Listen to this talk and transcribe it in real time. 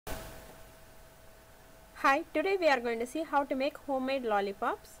Hi, today we are going to see how to make homemade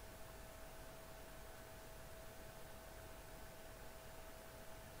lollipops.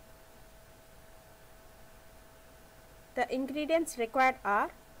 The ingredients required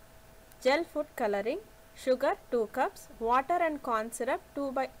are gel food coloring, sugar 2 cups, water and corn syrup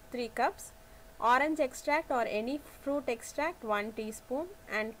 2 by 3 cups, orange extract or any fruit extract 1 teaspoon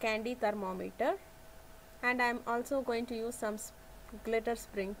and candy thermometer. And I am also going to use some glitter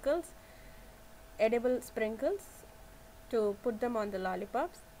sprinkles, edible sprinkles to put them on the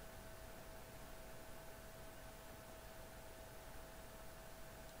lollipops.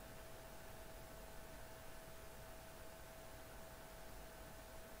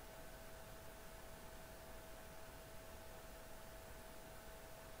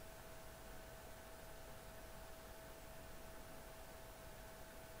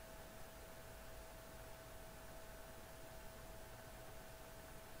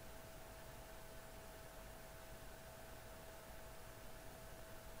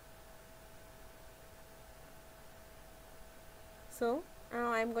 So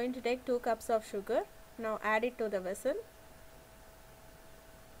now I am going to take 2 cups of sugar. Now add it to the vessel.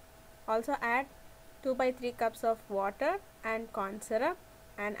 Also add 2 by 3 cups of water and corn syrup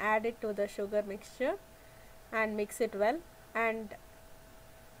and add it to the sugar mixture and mix it well and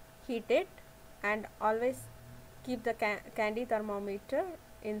heat it, and always keep the candy thermometer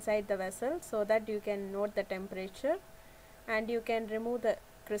inside the vessel so that you can note the temperature, and you can remove the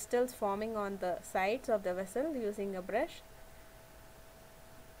crystals forming on the sides of the vessel using a brush.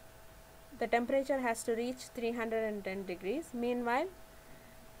 The temperature has to reach 310 degrees. Meanwhile,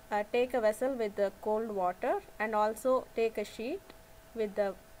 take a vessel with the cold water and also take a sheet with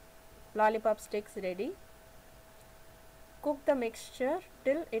the lollipop sticks ready. Cook the mixture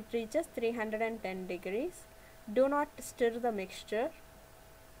till it reaches 310 degrees. Do not stir the mixture.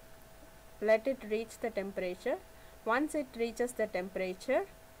 Let it reach the temperature. Once it reaches the temperature,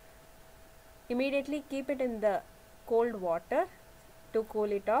 immediately keep it in the cold water to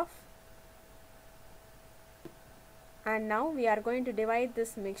cool it off. And now we are going to divide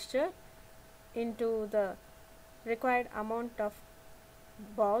this mixture into the required amount of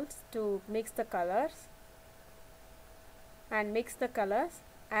bowls to mix the colors, and mix the colors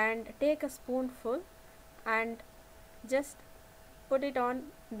and take a spoonful and just put it on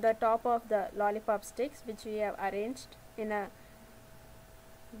the top of the lollipop sticks which we have arranged in a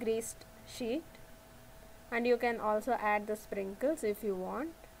greased sheet. And you can also add the sprinkles if you want,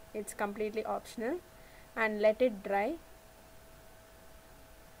 it's completely optional, and let it dry,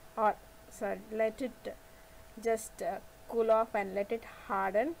 or let it just cool off and let it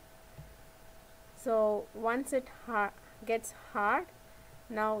harden. So once it gets hard,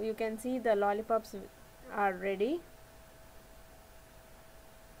 now you can see the lollipops are ready.